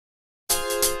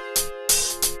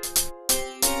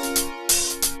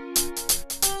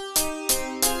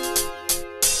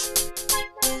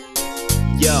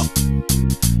Yo,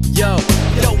 yo,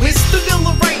 yo, it's the Bill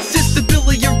of Rights, it's the Bill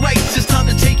of your rights. It's time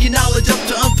to take your knowledge up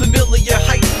to unfamiliar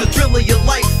heights. The thrill of your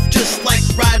life, just like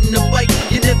riding a bike.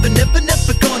 You're never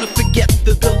gonna forget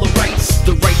the Bill of Rights.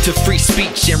 The right to free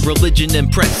speech and religion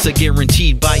and press are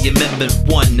guaranteed by Amendment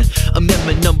 1.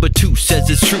 Amendment number 2 says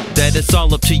it's true that it's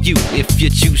all up to you if you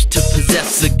choose to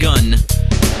possess a gun.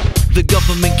 The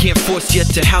government can't force you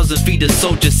to house and feed a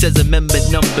soldier, says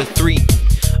Amendment number 3.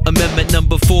 Amendment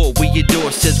number 4 we adore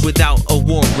says without a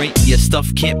warrant your stuff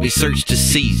can't be searched or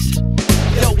seized.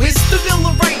 Yo, it's the Bill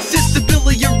of Rights, it's the Bill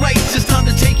of your rights. It's time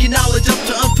to take your knowledge up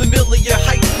to unfamiliar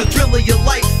heights. The thrill of your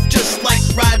life, just like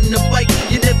riding a bike.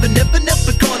 You're never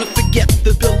gonna forget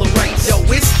the Bill of Rights. Yo,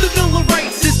 it's the Bill of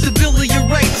Rights, it's the Bill of your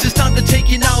rights. It's time to take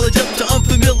your knowledge up to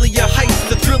unfamiliar heights.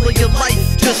 The thrill of your life,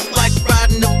 just like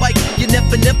riding a bike. You're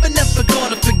never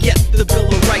gonna forget the Bill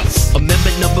of Rights.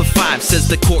 Amendment number 5 says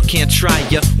the court can't try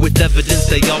ya with evidence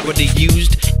they already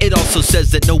used. It also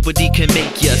says that nobody can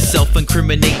make ya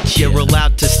self-incriminate. You're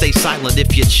allowed to stay silent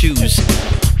if you choose.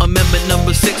 Amendment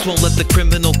number 6 won't let the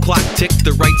criminal clock tick.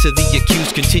 The rights of the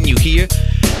accused continue here.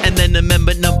 And then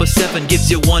Amendment number 7 gives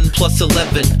you 1 plus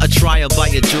 11, a trial by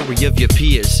a jury of your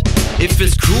peers. If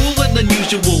it's cruel and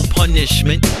unusual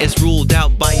punishment, it's ruled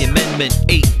out by Amendment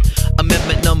 8.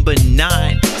 Amendment number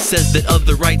 9 says that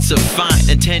other rights are fine,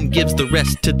 and 10 gives the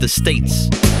rest to the states.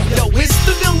 Yo, it's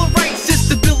the Bill of Rights, it's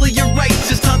the Bill of your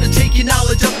rights. It's time to take your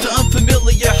knowledge up to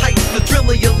unfamiliar heights. The thrill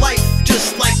of your life,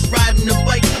 just like riding a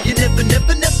bike.